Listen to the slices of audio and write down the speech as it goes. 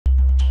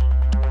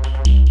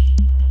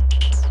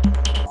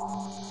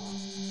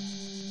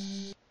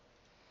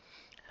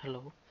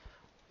Hello,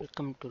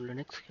 welcome to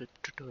Linux help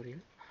tutorial.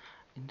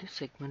 In this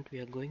segment we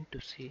are going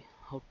to see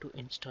how to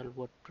install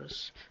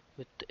WordPress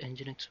with the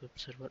Nginx web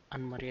server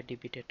and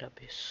MariaDB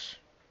database.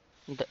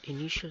 The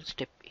initial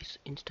step is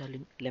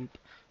installing LEMP.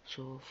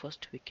 So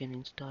first we can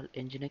install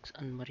Nginx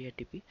and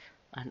MariaDB,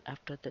 and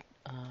after that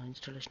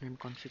installation and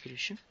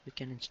configuration we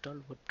can install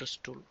WordPress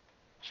tool.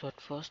 So at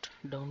first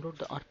download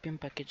the RPM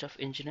package of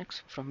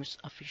Nginx from its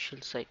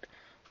official site.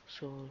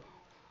 So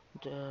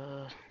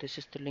this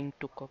is the link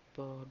to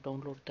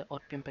download the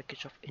RPM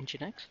package of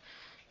Nginx.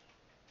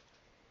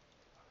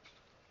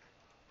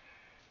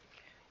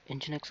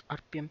 Nginx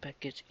RPM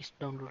package is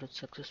downloaded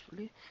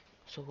successfully.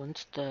 So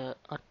once the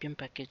RPM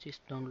package is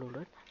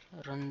downloaded,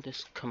 run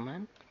this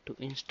command to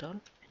install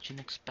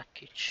Nginx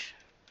package.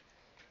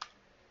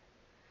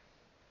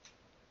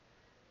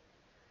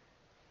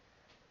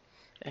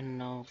 And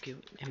now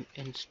give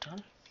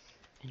install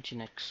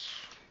Nginx.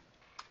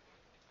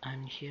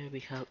 And here we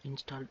have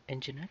installed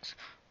Nginx.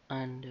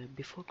 And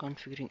before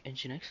configuring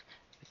Nginx,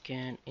 we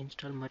can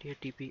install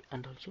MariaDB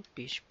and also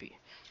PHP.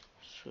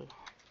 So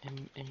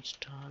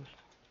install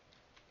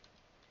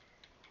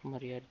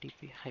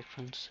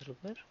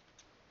MariaDB-server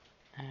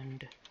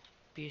and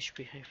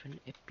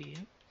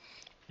PHP-apm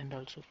and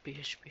also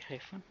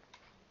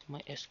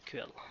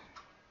PHP-mysql.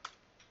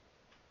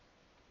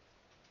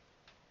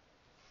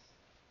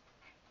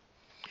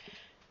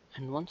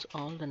 And once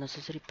all the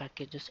necessary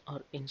packages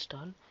are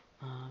installed,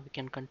 we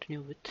can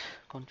continue with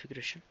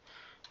configuration.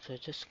 So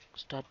just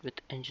start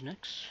with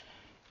Nginx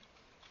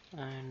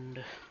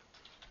and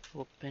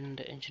open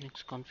the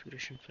Nginx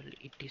configuration file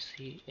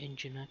etc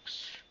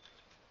nginx,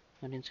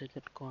 and inside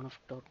that conf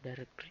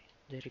directory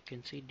there you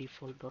can see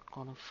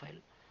default.conf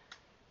file.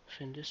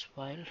 So in this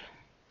file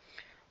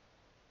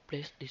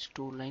place these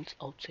two lines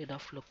outside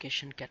of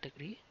location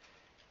category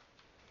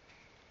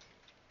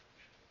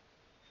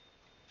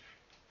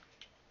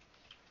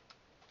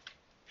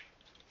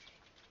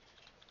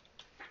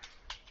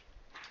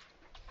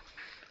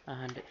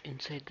and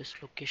inside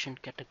this location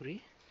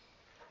category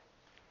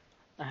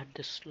add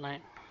this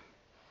line.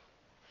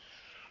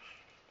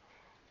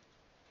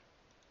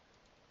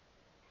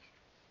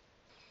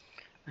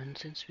 And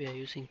since we are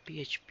using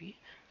PHP,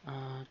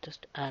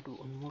 just add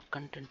one more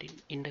content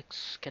in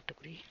index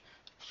category.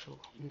 So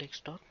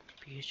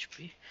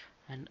index.php,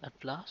 and at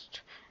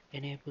last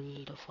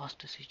enable the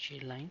fast SHA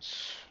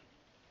lines.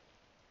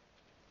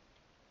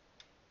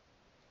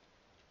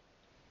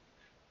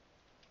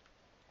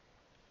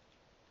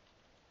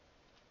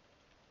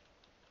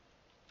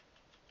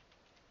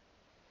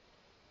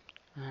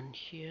 And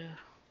here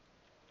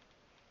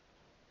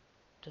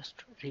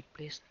just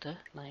replace the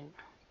line.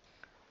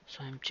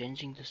 So I'm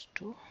changing this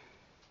to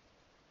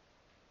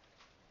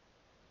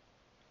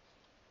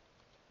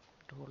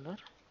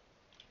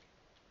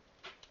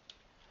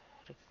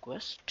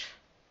 $request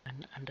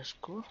and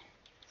underscore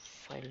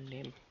file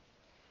name.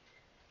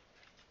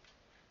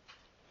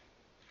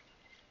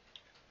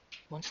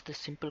 Once the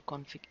simple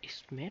config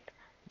is made,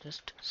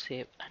 just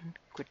save and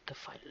quit the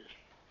file.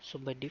 So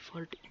by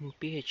default in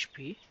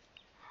PHP,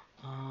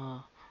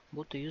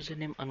 both the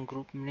username and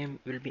group name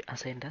will be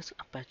assigned as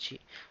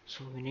Apache.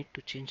 So we need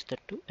to change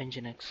that to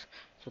Nginx.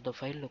 So the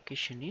file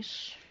location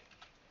is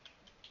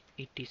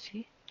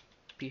etc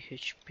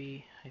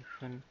php-fpm.d,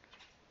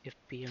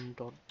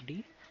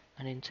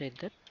 and inside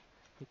that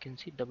you can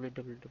see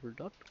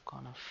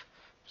www.conf.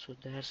 So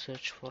there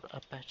search for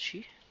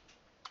Apache,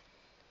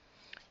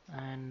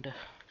 and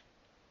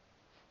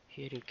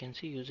here you can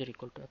see user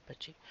equal to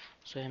Apache.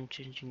 So I am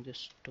changing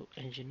this to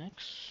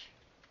Nginx,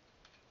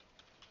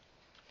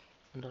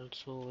 and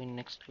also in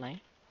next line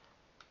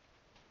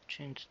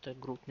change the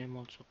group name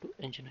also to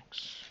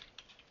Nginx.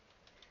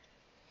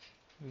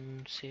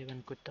 Save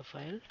and quit the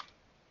file.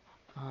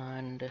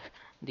 And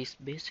this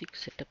basic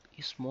setup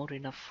is more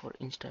enough for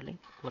installing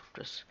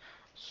WordPress.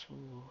 So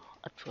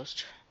at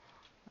first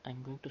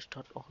I'm going to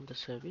start all the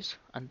service,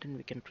 and then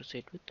we can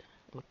proceed with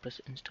WordPress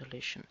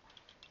installation.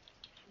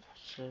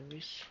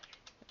 Service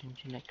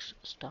Nginx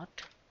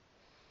start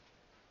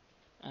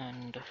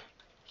and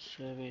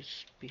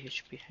service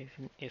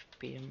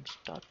php-fpm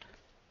start,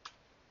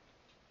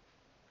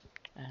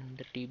 and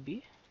the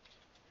DB,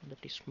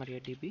 that is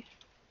MariaDB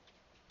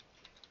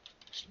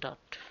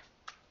start.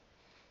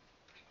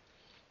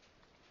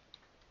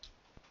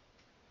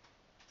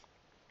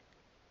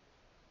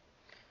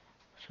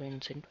 So in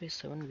CentOS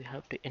 7 we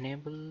have to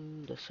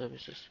enable the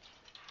services.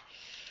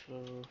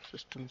 So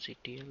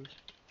systemctl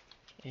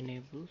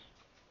enable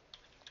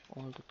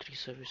all the three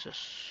services.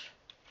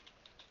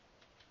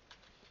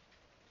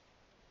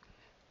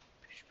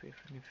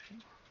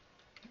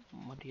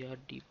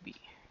 MariaDB.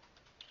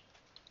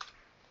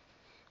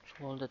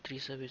 So all the three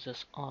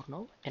services are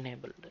now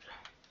enabled.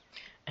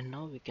 And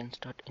now we can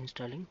start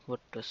installing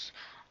WordPress.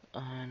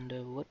 And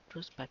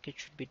WordPress package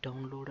should be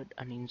downloaded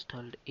and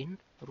installed in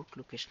root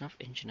location of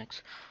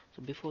Nginx.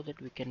 So before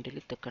that we can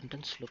delete the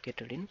contents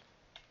located in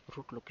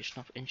root location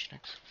of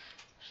Nginx.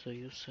 So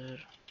user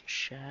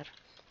share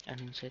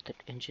and inside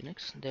that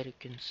Nginx there you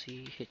can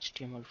see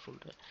HTML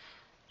folder.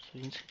 So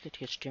inside that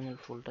HTML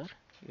folder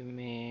you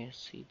may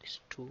see these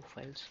two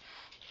files,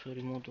 so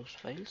remove those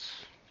files.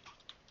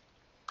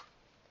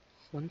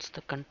 Once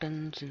the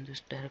contents in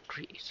this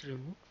directory is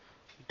removed,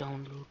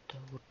 download the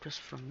WordPress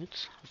from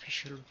its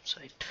official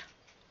website.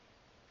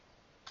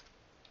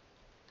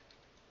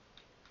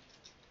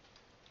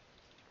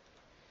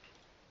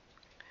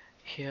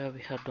 Here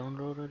we have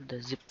downloaded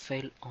the zip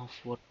file of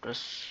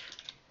WordPress.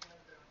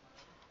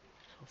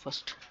 So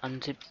first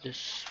unzip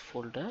this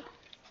folder.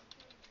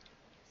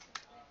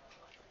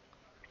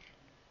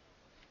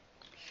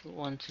 So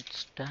once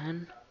it's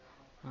done,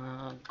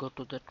 go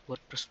to that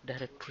WordPress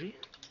directory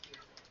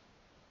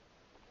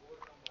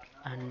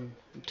and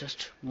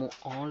just move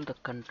all the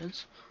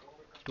contents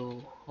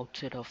to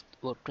outside of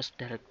WordPress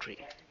directory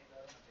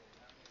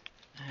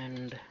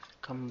and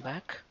come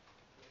back,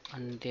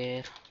 and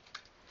there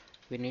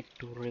we need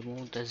to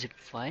remove the zip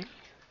file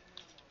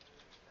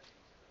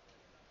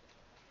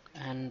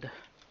and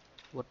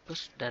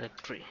WordPress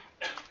directory.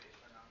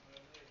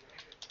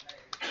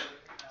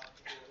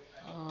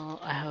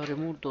 I have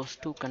removed those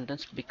two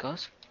contents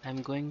because I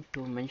am going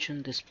to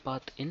mention this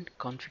path in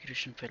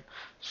configuration file,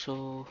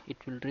 so it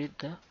will read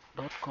the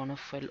 .conf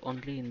file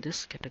only in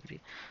this category.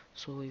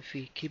 So if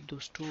we keep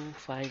those two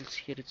files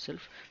here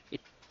itself,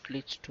 it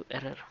leads to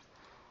error.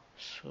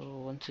 So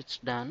once it's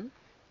done,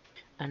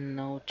 and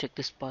now check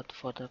this path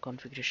for the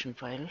configuration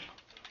file,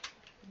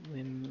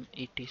 vim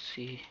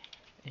etc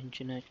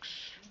nginx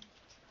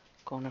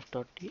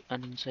conf.d,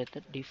 and inside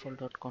the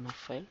default.conf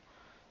file.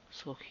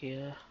 So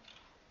here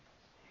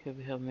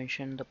we have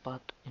mentioned the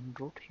path in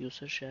root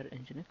user share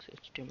nginx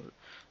html,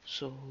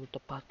 so the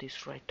path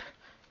is right.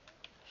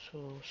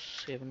 So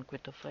save and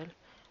quit the file.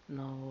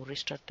 Now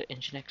restart the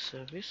nginx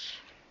service.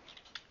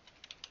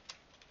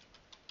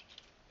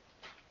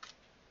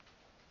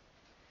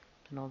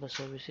 Now the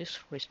service is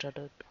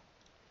restarted,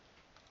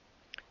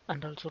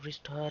 and also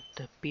restart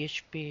the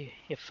php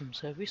fm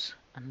service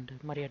and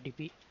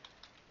mariadb.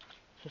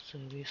 So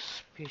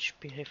service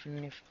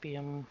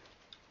php-fpm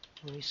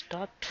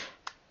restart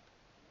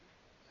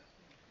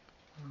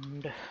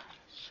and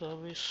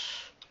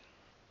service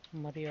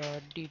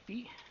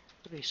mariadb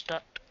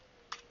restart.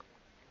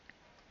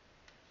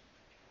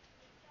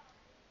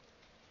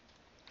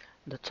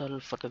 That's all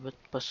for the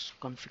WordPress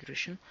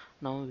configuration.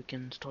 Now we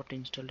can start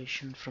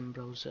installation from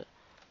browser.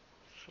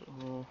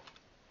 So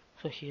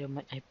here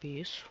my IP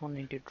is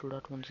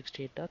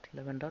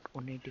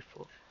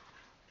 192.168.11.184.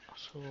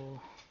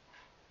 So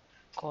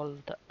call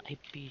the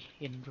IP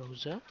in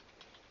browser,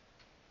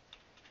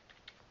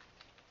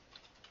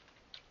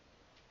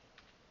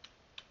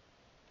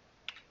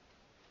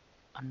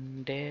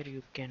 and there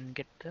you can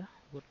get the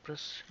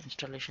WordPress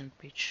installation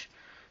page.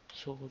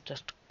 So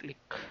just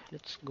click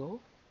let's go,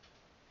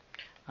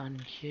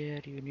 and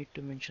here you need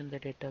to mention the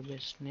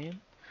database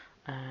name,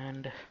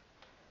 and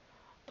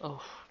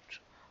oh,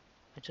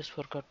 I just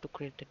forgot to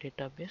create the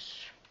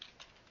database.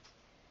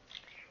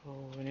 So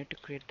we need to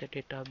create the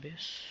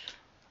database.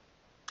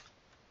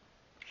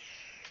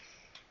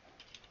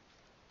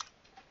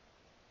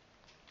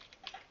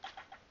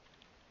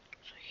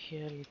 So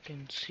here you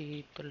can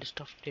see the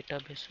list of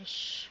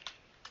databases,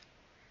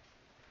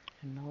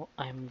 and now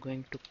I'm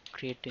going to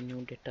create a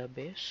new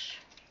database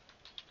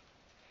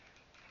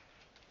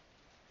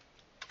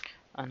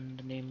and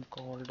the name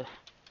called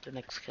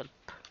Nginx help.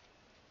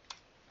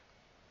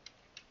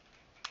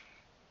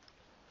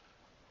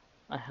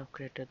 I have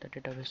created the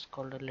database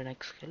called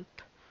Nginx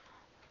help,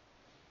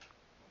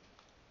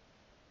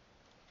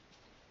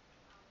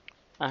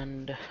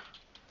 and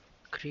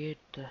create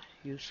the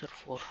user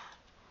for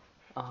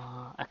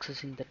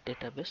accessing the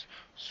database.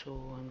 So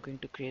I'm going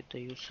to create the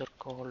user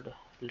called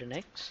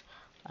Linux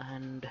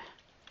and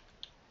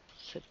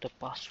set the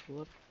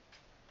password,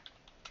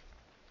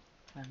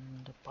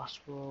 and the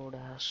password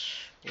as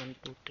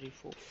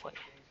 12345.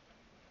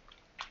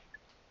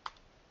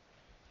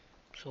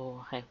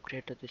 So I have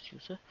created this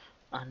user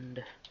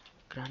and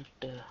grant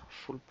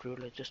full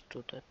privileges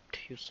to that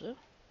user.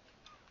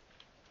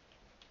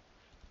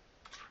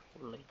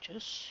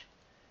 Privileges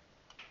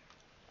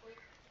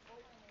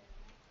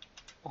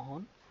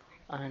on,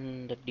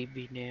 and the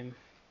db name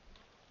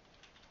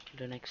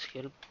linux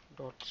help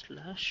dot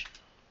slash,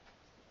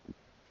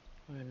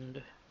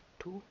 and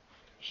 2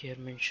 here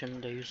mention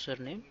the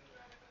username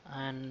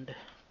and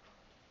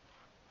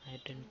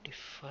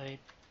identified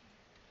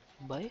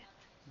by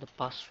the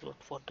password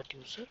for that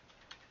user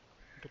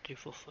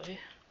 2345. So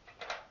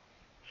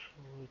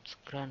it's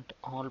grant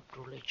all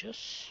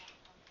privileges.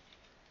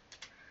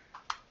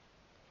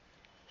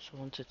 So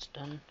once it's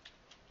done,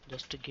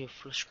 just to give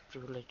fresh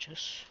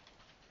privileges,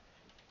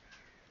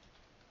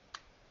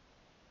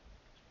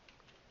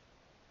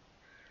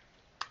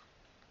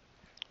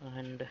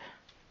 and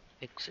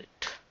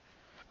exit.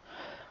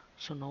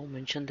 So now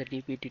mention the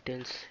DB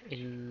details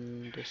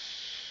in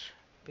this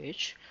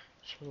page.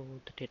 So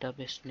the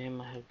database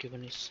name I have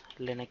given is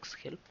Linux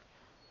help,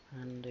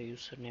 and the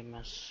username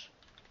as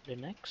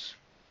Linux,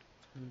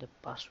 and the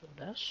password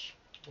as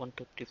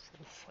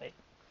 12345.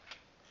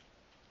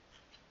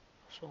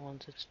 So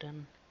once it's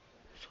done,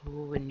 so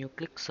when you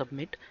click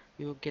submit,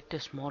 you get a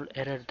small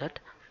error that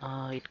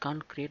it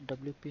can't create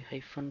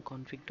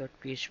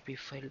wp-config.php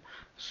file.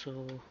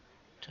 So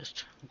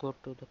just go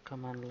to the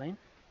command line,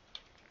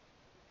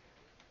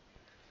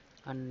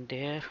 and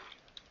there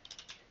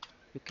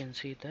you can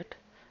see that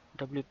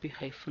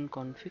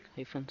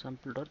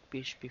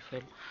wp-config-sample.php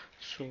file.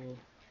 So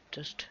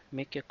just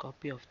make a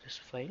copy of this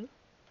file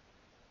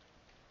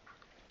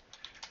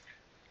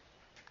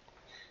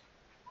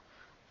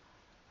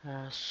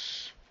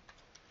as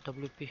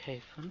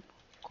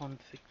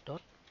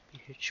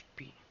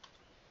wp-config.php.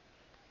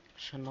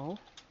 So now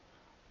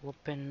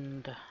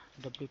open the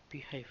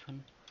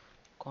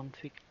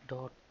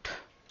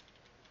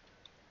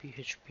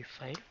wp-config.php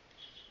file,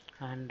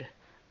 and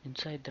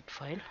inside that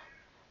file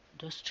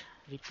just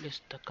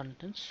replace the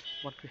contents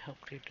what we have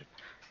created,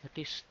 that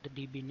is the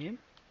db name,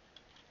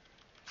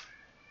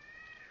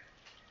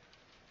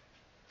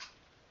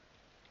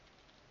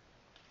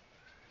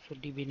 so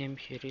db name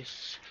here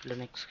is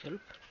Linux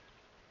help,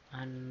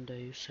 and the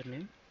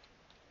username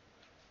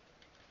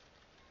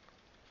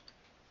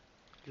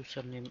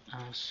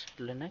as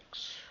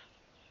Linux,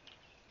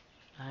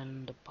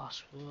 and the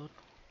password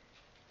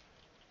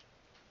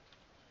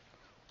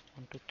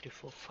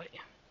 12345.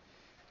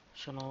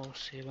 So now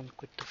save and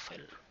quit the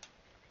file.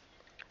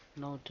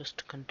 Now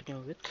just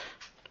continue with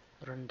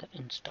run the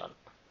install.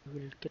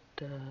 We will get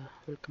the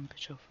welcome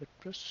page of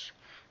WordPress.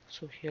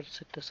 So here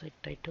set the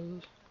site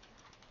title.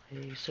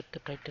 I set the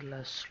title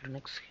as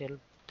Linux help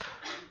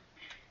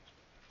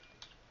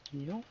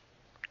new,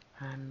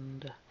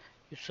 and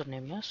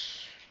username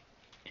as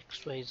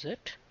xyz,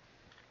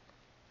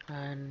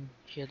 and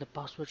here the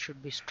password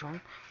should be strong.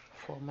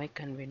 For my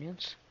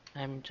convenience,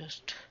 I am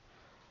just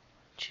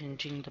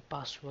changing the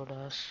password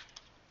as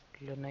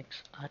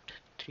Linux at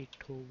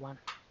 321.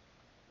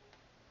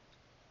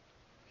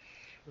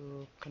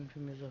 So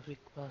confirm is a weak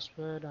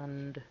password,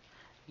 and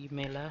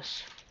email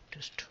as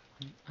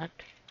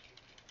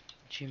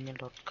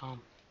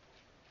test1@gmail.com.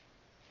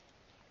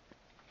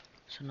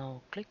 So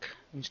now click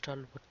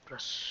install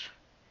WordPress.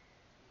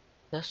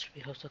 Thus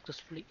we have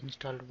successfully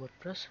installed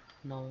WordPress.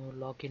 Now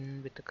log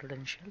in with the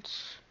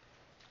credentials.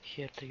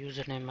 Here the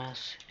username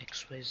as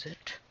xyz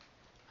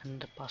and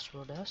the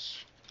password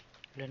as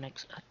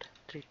Linux at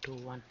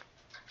 321.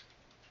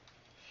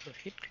 So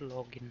hit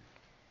login.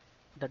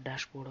 The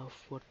dashboard of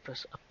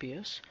WordPress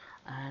appears,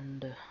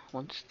 and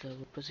once the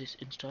WordPress is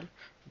installed,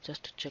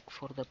 just check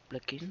for the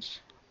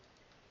plugins,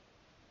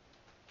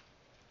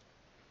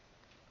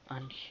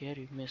 and here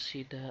you may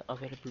see the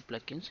available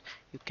plugins.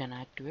 You can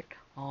activate,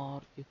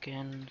 or you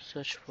can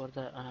search for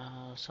the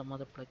some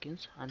other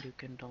plugins and you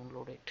can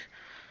download it.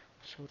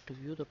 So to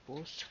view the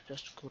post,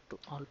 just go to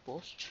all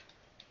posts,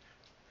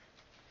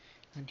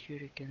 and here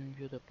you can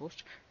view the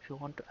post. If you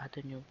want to add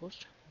a new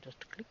post,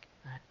 just click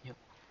add new.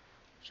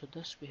 So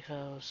thus we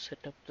have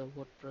set up the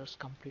WordPress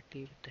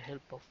completely with the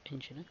help of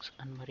Nginx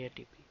and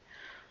MariaDB.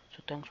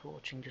 So thanks for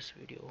watching this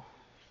video.